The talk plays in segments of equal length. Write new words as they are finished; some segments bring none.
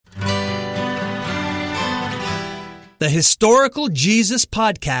The Historical Jesus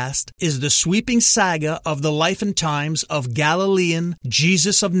podcast is the sweeping saga of the life and times of Galilean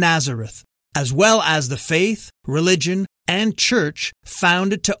Jesus of Nazareth, as well as the faith, religion, and church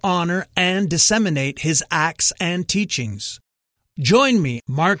founded to honor and disseminate his acts and teachings. Join me,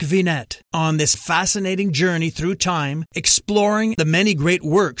 Mark Vinette, on this fascinating journey through time, exploring the many great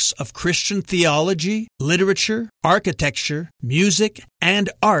works of Christian theology, literature, architecture, music,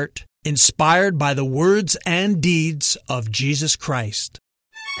 and art inspired by the words and deeds of Jesus Christ.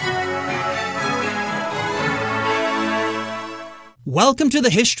 Welcome to the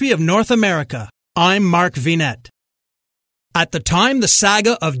History of North America. I'm Mark Vinette. At the time the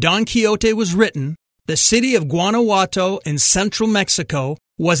saga of Don Quixote was written, the city of Guanajuato in central Mexico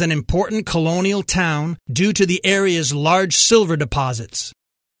was an important colonial town due to the area's large silver deposits.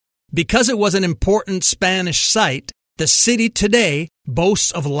 Because it was an important Spanish site, the city today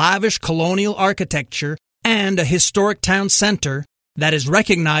boasts of lavish colonial architecture and a historic town center that is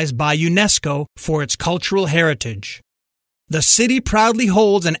recognized by UNESCO for its cultural heritage. The city proudly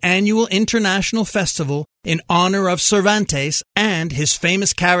holds an annual international festival in honor of Cervantes and his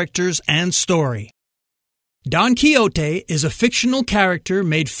famous characters and story. Don Quixote is a fictional character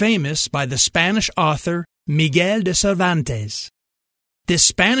made famous by the Spanish author Miguel de Cervantes. This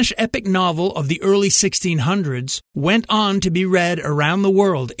Spanish epic novel of the early 1600s went on to be read around the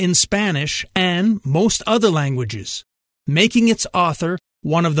world in Spanish and most other languages, making its author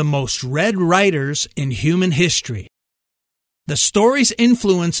one of the most read writers in human history. The story's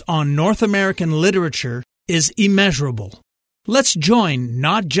influence on North American literature is immeasurable. Let's join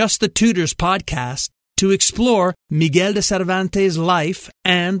Not Just the Tudors podcast to explore Miguel de Cervantes' life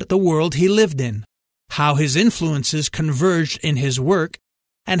and the world he lived in, how his influences converged in his work,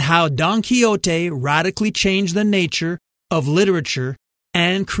 and how Don Quixote radically changed the nature of literature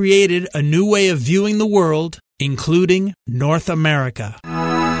and created a new way of viewing the world, including North America.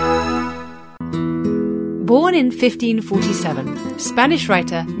 Born in 1547, Spanish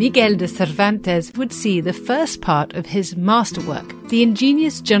writer Miguel de Cervantes would see the first part of his masterwork, The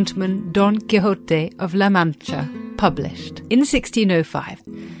Ingenious Gentleman Don Quixote of La Mancha, published in 1605.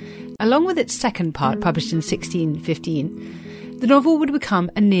 Along with its second part, published in 1615, the novel would become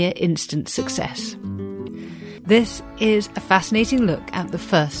a near-instant success. This is a fascinating look at the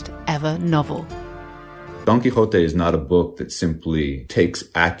first ever novel. Don Quixote is not a book that simply takes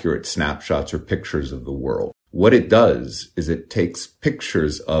accurate snapshots or pictures of the world. What it does is it takes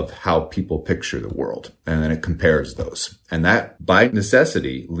pictures of how people picture the world, and then it compares those. And that, by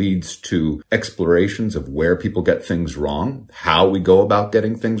necessity, leads to explorations of where people get things wrong, how we go about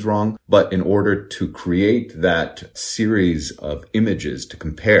getting things wrong. But in order to create that series of images to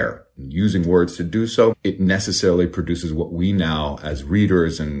compare, using words to do so, it necessarily produces what we now, as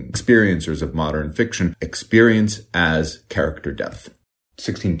readers and experiencers of modern fiction, experience as character depth.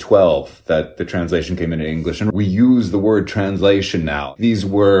 1612 that the translation came into English, and we use the word translation now. These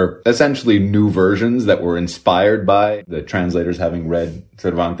were essentially new versions that were inspired by the translators having read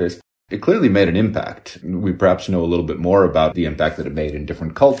Cervantes. It clearly made an impact. We perhaps know a little bit more about the impact that it made in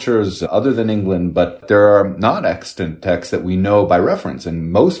different cultures other than England, but there are not extant texts that we know by reference,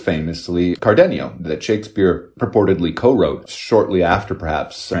 and most famously Cardenio, that Shakespeare purportedly co-wrote shortly after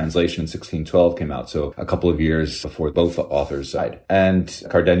perhaps translation in 1612 came out, so a couple of years before both authors died. And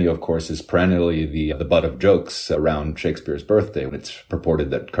Cardenio, of course, is perennially the butt of jokes around Shakespeare's birthday, when it's purported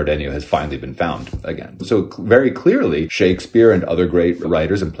that Cardenio has finally been found again. So very clearly, Shakespeare and other great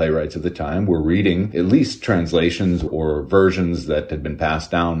writers and playwrights of the time were reading at least translations or versions that had been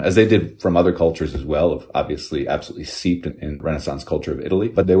passed down, as they did from other cultures as well, of obviously absolutely steeped in Renaissance culture of Italy.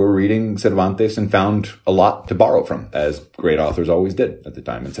 But they were reading Cervantes and found a lot to borrow from, as great authors always did at the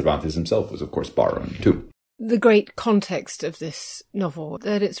time. And Cervantes himself was, of course, borrowing too. The great context of this novel,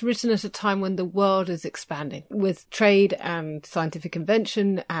 that it's written at a time when the world is expanding, with trade and scientific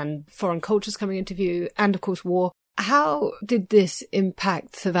invention and foreign cultures coming into view, and of course war. How did this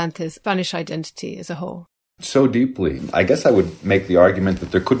impact Cervantes' Spanish identity as a whole? So deeply. I guess I would make the argument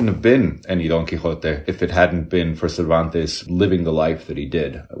that there couldn't have been any Don Quixote if it hadn't been for Cervantes living the life that he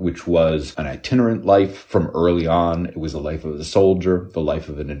did, which was an itinerant life from early on. It was the life of a soldier, the life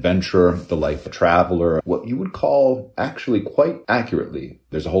of an adventurer, the life of a traveler, what you would call, actually quite accurately,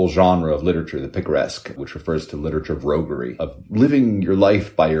 there's a whole genre of literature, the picaresque, which refers to literature of roguery, of living your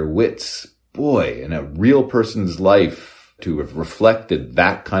life by your wits. Boy, in a real person's life, to have reflected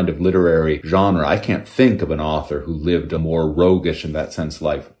that kind of literary genre. I can't think of an author who lived a more roguish, in that sense,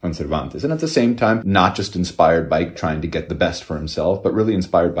 life than Cervantes. And at the same time, not just inspired by trying to get the best for himself, but really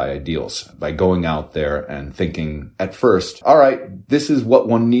inspired by ideals, by going out there and thinking at first, all right, this is what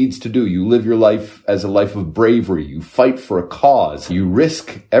one needs to do. You live your life as a life of bravery. You fight for a cause. You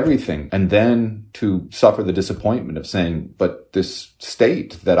risk everything. And then to suffer the disappointment of saying, but this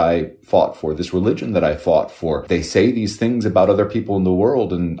state that I fought for, this religion that I fought for, they say these things about other people in the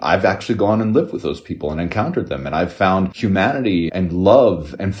world, and I've actually gone and lived with those people and encountered them, and I've found humanity and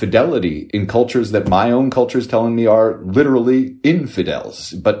love and fidelity in cultures that my own culture is telling me are literally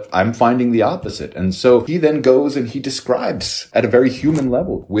infidels, but I'm finding the opposite. And so he then goes and he describes at a very human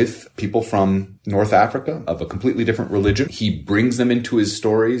level with people from North Africa of a completely different religion. He brings them into his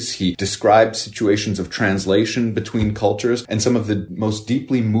stories. He describes situations of translation between cultures. And some of the most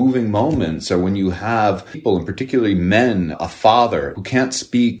deeply moving moments are when you have people, and particularly men, a father who can't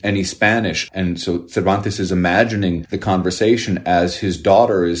speak any Spanish. And so Cervantes is imagining the conversation as his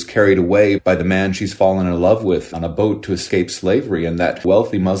daughter is carried away by the man she's fallen in love with on a boat to escape slavery. And that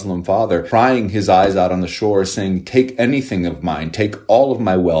wealthy Muslim father crying his eyes out on the shore saying, take anything of mine, take all of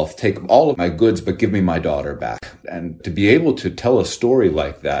my wealth, take all of my goods, but give me my daughter back. And to be able to tell a story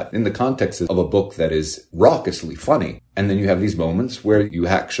like that in the context of a book that is raucously funny, and then you have these moments where you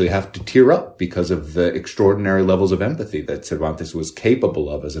actually have to tear up because of the extraordinary levels of empathy that Cervantes was capable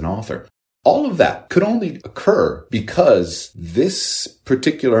of as an author. All of that could only occur because this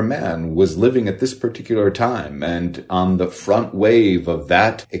particular man was living at this particular time and on the front wave of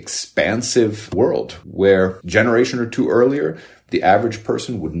that expansive world where a generation or two earlier, the average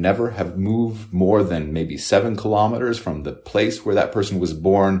person would never have moved more than maybe 7 kilometers from the place where that person was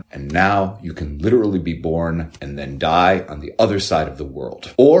born. And now you can literally be born and then die on the other side of the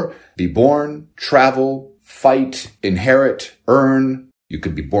world. Or be born, travel, fight, inherit, earn. You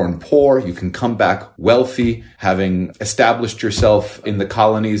could be born poor. You can come back wealthy, having established yourself in the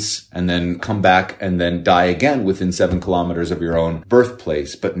colonies, and then come back and then die again within 7 kilometers of your own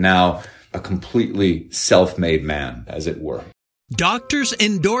birthplace. But now a completely self-made man, as it were. Doctors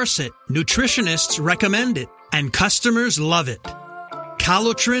endorse it, nutritionists recommend it, and customers love it.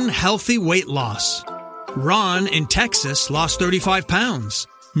 Calotrin Healthy Weight Loss. Ron in Texas lost 35 pounds.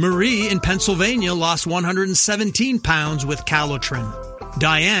 Marie in Pennsylvania lost 117 pounds with Calotrin.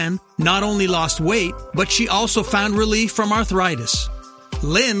 Diane not only lost weight, but she also found relief from arthritis.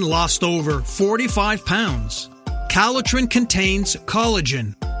 Lynn lost over 45 pounds. Calotrin contains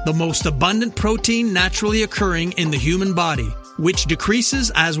collagen, the most abundant protein naturally occurring in the human body, which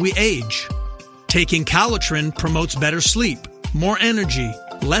decreases as we age. Taking Calotrin promotes better sleep, more energy,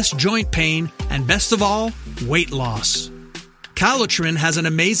 less joint pain, and best of all, weight loss. Calotrin has an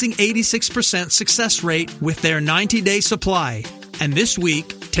amazing 86% success rate with their 90-day supply. And this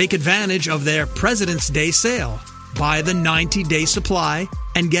week, take advantage of their President's Day sale. Buy the 90-day supply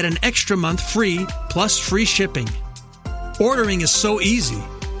and get an extra month free plus free shipping. Ordering is so easy.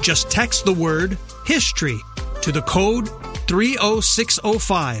 Just text the word HISTORY to the code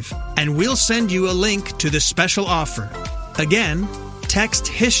 30605 and we'll send you a link to this special offer. Again, text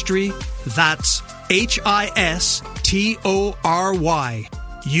HISTORY, that's HISTORY,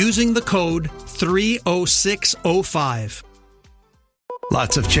 using the code 30605.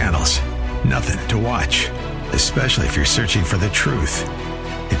 Lots of channels, nothing to watch, especially if you're searching for the truth.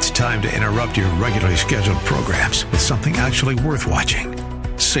 It's time to interrupt your regularly scheduled programs with something actually worth watching.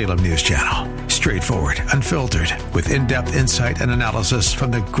 Salem News Channel. Straightforward, unfiltered, with in-depth insight and analysis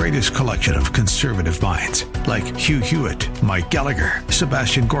from the greatest collection of conservative minds like Hugh Hewitt, Mike Gallagher,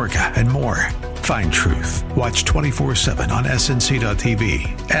 Sebastian Gorka, and more. Find truth. Watch 24/7 on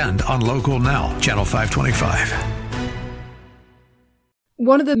snc.tv and on Local Now, Channel 525.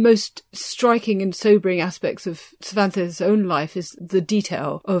 One of the most striking and sobering aspects of Cervantes' own life is the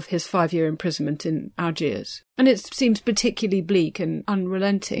detail of his 5-year imprisonment in Algiers. And it seems particularly bleak and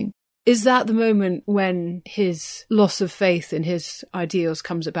unrelenting. Is that the moment when his loss of faith in his ideals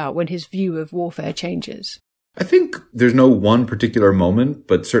comes about, when his view of warfare changes? I think there's no one particular moment,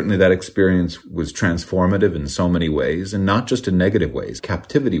 but certainly that experience was transformative in so many ways, and not just in negative ways.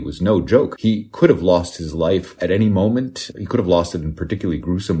 Captivity was no joke. He could have lost his life at any moment. He could have lost it in particularly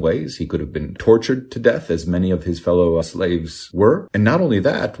gruesome ways. He could have been tortured to death, as many of his fellow slaves were. And not only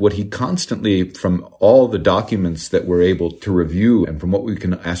that, what he constantly, from all the documents that we're able to review and from what we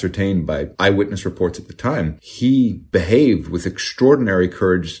can ascertain by eyewitness reports at the time, he behaved with extraordinary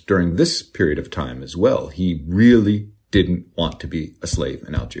courage during this period of time as well. He really didn't want to be a slave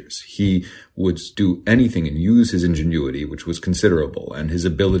in Algiers. He would do anything and use his ingenuity, which was considerable, and his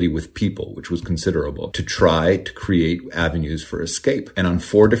ability with people, which was considerable, to try to create avenues for escape. And on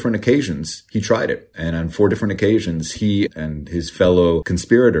 4 different occasions, he tried it. And on 4 different occasions, he and his fellow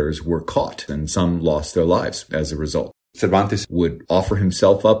conspirators were caught, and some lost their lives as a result. Cervantes would offer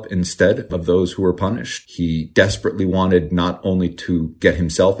himself up instead of those who were punished. He desperately wanted not only to get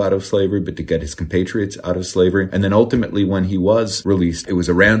himself out of slavery, but to get his compatriots out of slavery. And then ultimately, when he was released, it was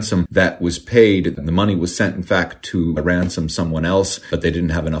a ransom that was paid. And the money was sent, in fact, to ransom someone else, but they didn't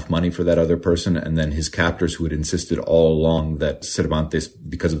have enough money for that other person. And then his captors, who had insisted all along that Cervantes,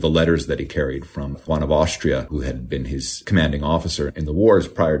 because of the letters that he carried from Juan of Austria, who had been his commanding officer in the wars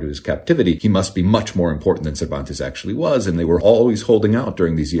prior to his captivity, he must be much more important than Cervantes actually was. And they were always holding out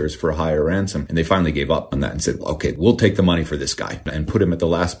during these years for a higher ransom. And they finally gave up on that and said, okay, we'll take the money for this guy, and put him at the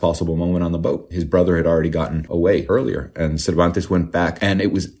last possible moment on the boat. His brother had already gotten away earlier, and Cervantes went back. And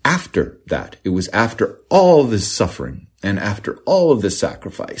it was after that, it was after all this suffering and after all of this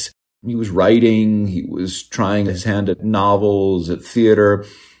sacrifice. He was writing, he was trying his hand at novels, at theater.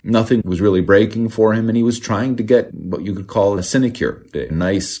 Nothing was really breaking for him, and he was trying to get what you could call a sinecure, a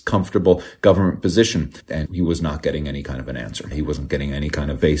nice, comfortable government position, and he was not getting any kind of an answer. He wasn't getting any kind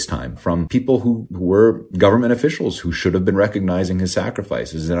of face time from people who were government officials who should have been recognizing his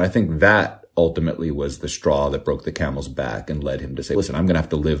sacrifices. And I think that ultimately was the straw that broke the camel's back and led him to say, listen, I'm going to have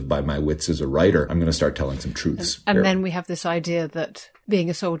to live by my wits as a writer. I'm going to start telling some truths. And then we have this idea that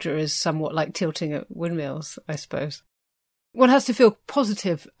being a soldier is somewhat like tilting at windmills, I suppose. One has to feel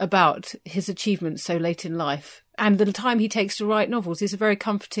positive about his achievements so late in life, and the time he takes to write novels. These are very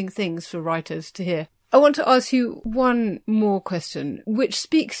comforting things for writers to hear. I want to ask you one more question, which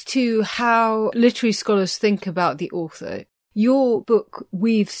speaks to how literary scholars think about the author. Your book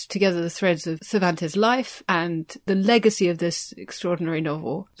weaves together the threads of Cervantes' life and the legacy of this extraordinary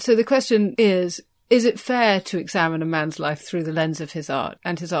novel. So the question is it fair to examine a man's life through the lens of his art,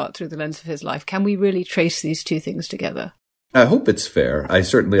 and his art through the lens of his life? Can we really trace these two things together? I hope it's fair. I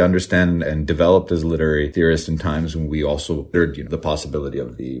certainly understand and developed as a literary theorist in times when we also heard, the possibility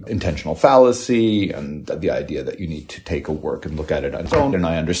of the intentional fallacy and the idea that you need to take a work and look at it on its own. And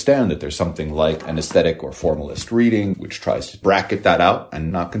I understand that there's something like an aesthetic or formalist reading, which tries to bracket that out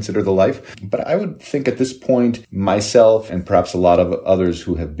and not consider the life. But I would think at this point, myself and perhaps a lot of others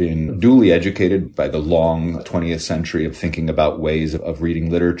who have been duly educated by the long 20th century of thinking about ways of reading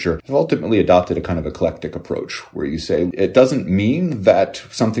literature, have ultimately adopted a kind of eclectic approach where you say it doesn't mean that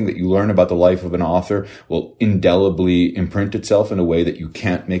something that you learn about the life of an author will indelibly imprint itself in a way that you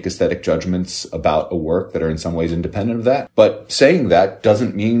can't make aesthetic judgments about a work that are in some ways independent of that. But saying that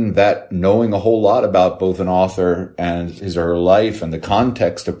doesn't mean that knowing a whole lot about both an author and his or her life and the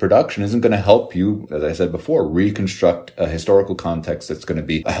context of production isn't going to help you, as I said before, reconstruct a historical context that's going to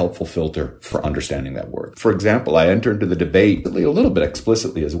be a helpful filter for understanding that work. For example, I enter into the debate a little bit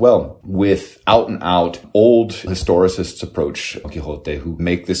explicitly as well with out-and-out old historicists' approach, Don Quixote, who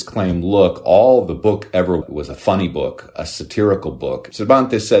make this claim, look, all the book ever was a funny book, a satirical book.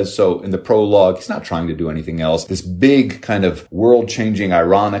 Cervantes says so in the prologue. He's not trying to do anything else. This big kind of world-changing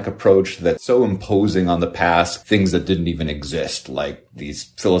ironic approach that's so imposing on the past, things that didn't even exist, like these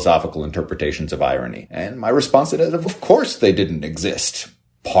philosophical interpretations of irony. And my response to that, of course they didn't exist.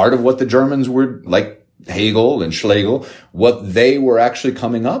 Part of what the Germans were like, Hegel and Schlegel, what they were actually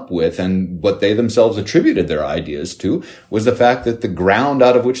coming up with and what they themselves attributed their ideas to was the fact that the ground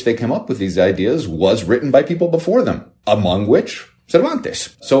out of which they came up with these ideas was written by people before them, among which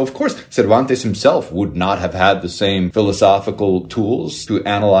Cervantes. So, of course, Cervantes himself would not have had the same philosophical tools to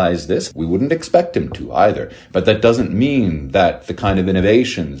analyze this. We wouldn't expect him to either. But that doesn't mean that the kind of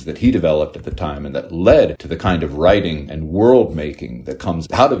innovations that he developed at the time and that led to the kind of writing and world making that comes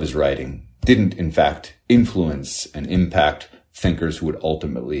out of his writing didn't, in fact, influence and impact thinkers who would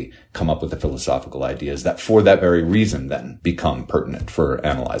ultimately come up with the philosophical ideas that, for that very reason, then become pertinent for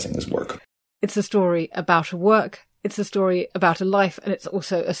analyzing his work. It's a story about a work, it's a story about a life, and it's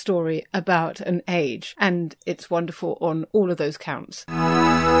also a story about an age. And it's wonderful on all of those counts.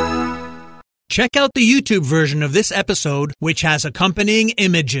 Check out the YouTube version of this episode, which has accompanying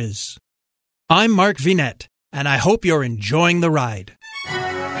images. I'm Mark Vinet, and I hope you're enjoying the ride.